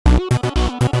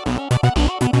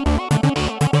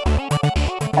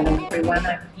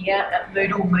and I'm here at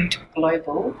Moodle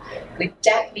Global with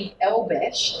Daphne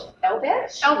Elberse.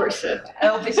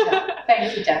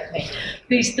 Thank you, Daphne,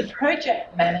 who's the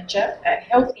project manager at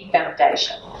Healthe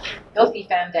Foundation. Healthe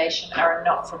Foundation are a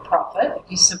not-for-profit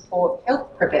who support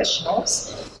health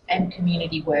professionals and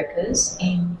community workers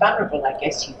in vulnerable, I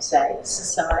guess you'd say,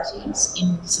 societies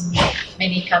in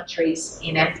many countries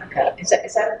in Africa. Is that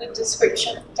a good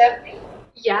description, Daphne?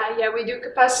 Yeah, we do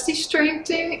capacity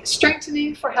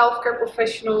strengthening for healthcare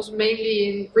professionals, mainly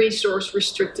in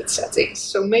resource-restricted settings,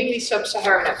 so mainly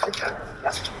sub-Saharan Africa.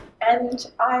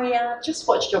 And I just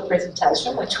watched your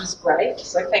presentation, which was great,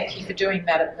 so thank you for doing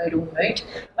that at Moodle Moot.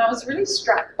 And I was really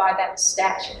struck by that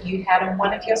stat you had on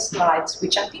one of your slides,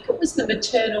 which I think it was the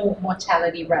maternal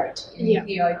mortality rate in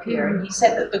Ethiopia. And you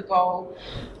said that the goal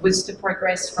was to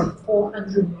progress from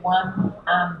 401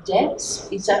 deaths,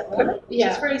 is that right? Yeah.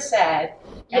 Which is very sad.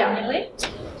 Annually.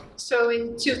 So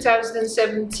in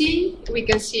 2017, we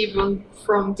can see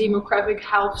from demographic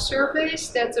health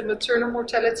surveys that the maternal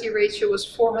mortality ratio was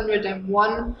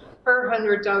 401 per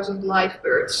 100,000 live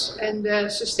births. And the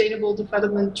Sustainable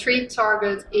Development 3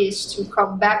 target is to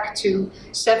come back to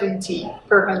 70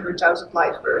 per 100,000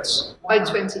 live births by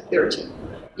 2030.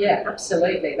 Yeah,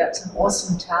 absolutely. That's an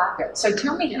awesome target. So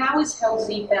tell me, how is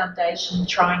Healthe Foundation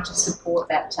trying to support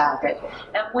that target?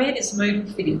 And where does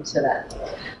Moodle fit into that?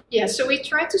 Yeah, so we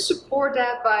try to support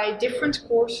that by different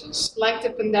courses, like the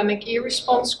Pandemic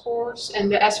E-Response course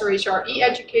and the SRHR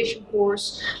E-Education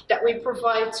course that we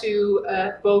provide to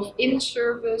both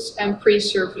in-service and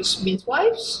pre-service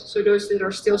midwives, so those that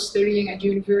are still studying at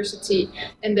university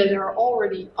and that are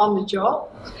already on the job.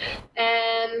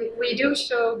 And we do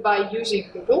so by using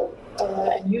Moodle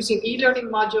and using e-learning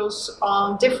modules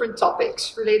on different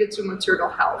topics related to maternal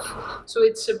health. So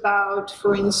it's about,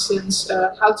 for instance,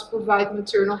 how to provide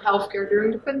maternal health care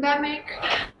during the pandemic,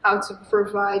 how to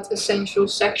provide essential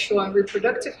sexual and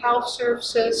reproductive health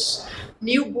services,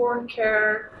 newborn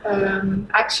care,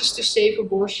 access to safe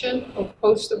abortion or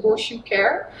post-abortion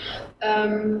care.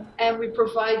 And we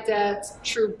provide that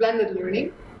through blended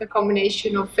learning, a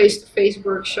combination of face-to-face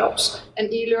workshops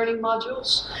and e-learning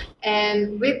modules.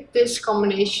 And with this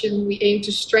combination, we aim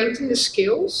to strengthen the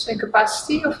skills and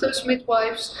capacity of those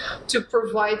midwives to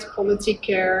provide quality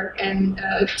care and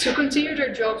to continue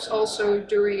their jobs also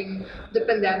during the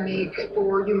pandemic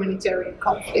or humanitarian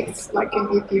conflicts, like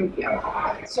in Ethiopia.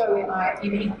 So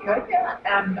in Ethiopia,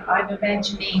 I'm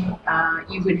imagining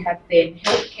you would have then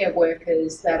healthcare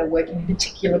workers that are working in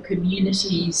particular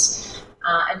communities.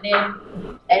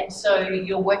 And so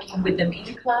you're working with them in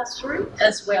the classroom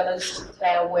as well as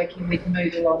they are working with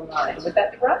Moodle online. Would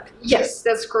that be right? Yes,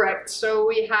 that's correct. So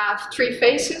we have 3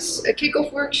 phases: a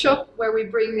kickoff workshop where we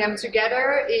bring them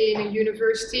together in a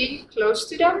university close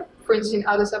to them, for instance in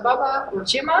Addis Ababa or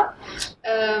Jimma.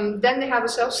 Then they have a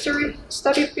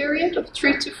self-study period of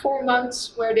 3 to 4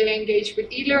 months where they engage with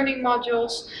e-learning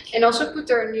modules and also put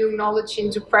their new knowledge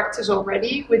into practice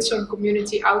already with some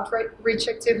community outreach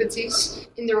activities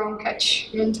in their own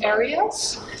catchment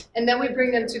areas. And then we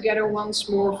bring them together once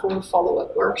more for a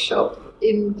follow-up workshop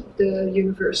in the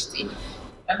university.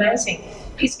 Amazing.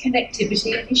 Is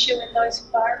connectivity an issue in those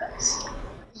environments?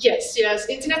 Yes,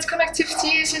 internet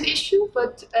connectivity is an issue,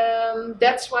 but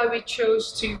that's why we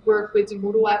chose to work with the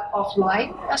Moodle app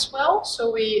offline as well.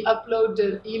 So we upload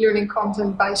the e-learning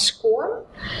content by score,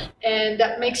 and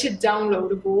that makes it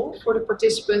downloadable for the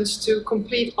participants to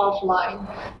complete offline.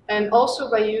 And also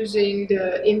by using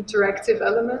the interactive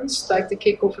elements, like the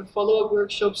kickoff and follow-up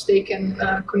workshops, they can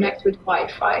connect with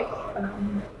Wi-Fi.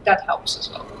 That helps as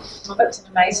well. Well, that's an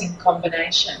amazing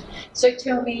combination. So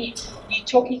tell me, you're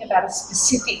talking about a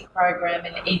specific program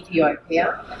in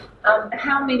Ethiopia.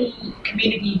 How many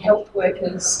community health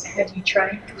workers have you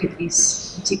trained with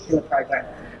this particular program?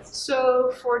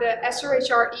 So for the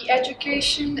SRHR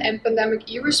E-Education and Pandemic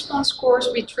E-Response course,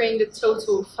 we trained a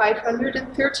total of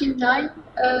 539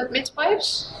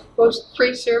 midwives, both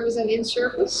pre-service and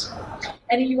in-service.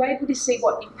 And are you able to see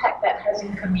what impact that has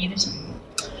in community?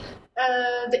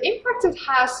 The impact it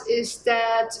has is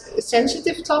that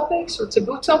sensitive topics or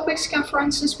taboo topics can, for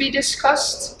instance, be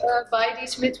discussed by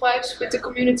these midwives with the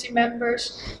community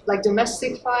members, like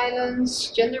domestic violence,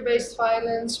 gender-based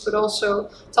violence, but also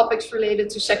topics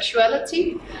related to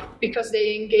sexuality, because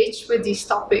they engage with these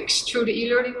topics through the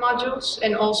e-learning modules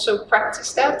and also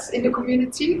practice that in the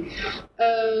community.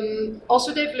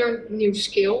 Also, they've learned new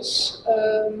skills,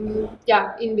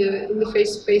 in the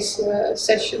face-to-face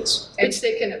sessions, which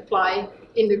they can apply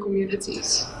in the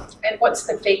communities. And what's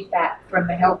the feedback from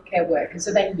the healthcare workers?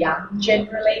 Are they young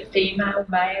generally, female,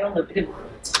 male, a bit of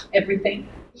everything?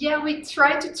 Yeah, we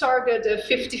try to target a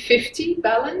 50-50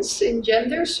 balance in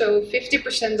gender. So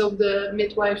 50% of the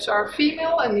midwives are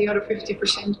female and the other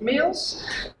 50% males.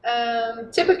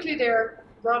 Typically they're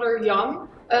rather young,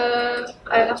 I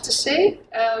have to say.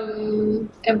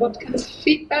 And what kind of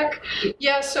feedback?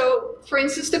 Yeah, so for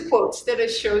instance, the quotes that I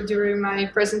showed during my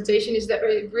presentation is that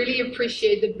I really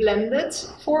appreciate the blended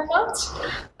format.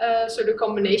 So the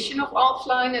combination of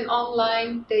offline and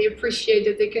online, they appreciate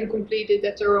that they can complete it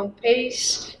at their own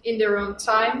pace, in their own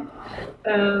time.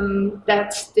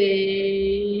 That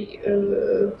they...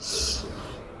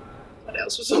 what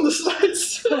else was on the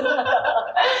slides?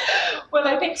 Well,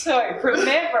 I think so.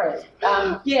 Remember,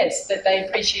 yes, that they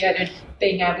appreciated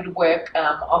being able to work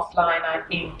offline, I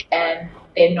think, and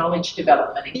their knowledge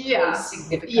development increased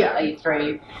significantly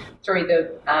through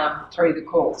the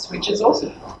course, which is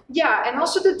awesome. Yeah, and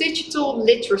also the digital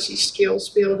literacy skills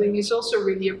building is also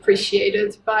really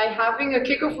appreciated. By having a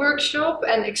kickoff workshop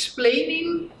and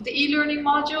explaining the e-learning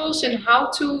modules and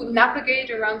how to navigate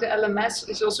around the LMS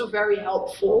is also very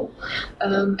helpful,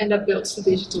 and that builds the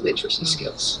digital literacy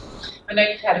skills. I know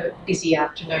you've had a busy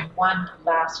afternoon. One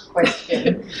last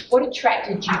question. What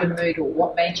attracted you to Moodle?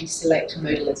 What made you select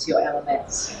Moodle as your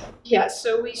LMS? Yeah,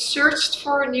 so we searched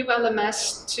for a new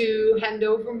LMS to hand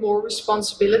over more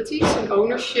responsibilities and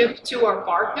ownership to our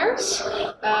partners.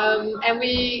 And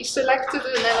we selected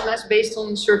an LMS based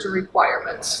on certain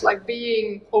requirements, like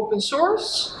being open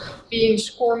source, being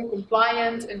SCORM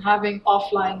compliant, and having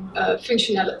offline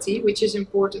functionality, which is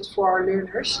important for our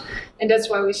learners. And that's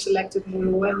why we selected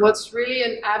Moodle. And what's really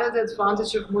an added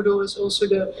advantage of Moodle is also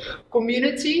the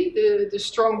community, the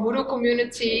strong Moodle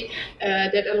community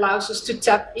that allows us to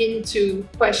tap into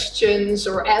questions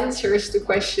or answers to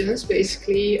questions,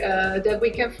 basically, that we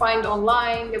can find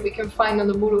online, that we can find on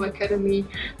the Moodle Academy,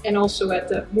 and also at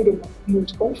the Moodle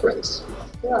Mood conference.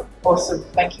 Yeah. Awesome.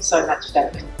 Thank you so much,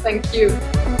 Daphne. Thank you.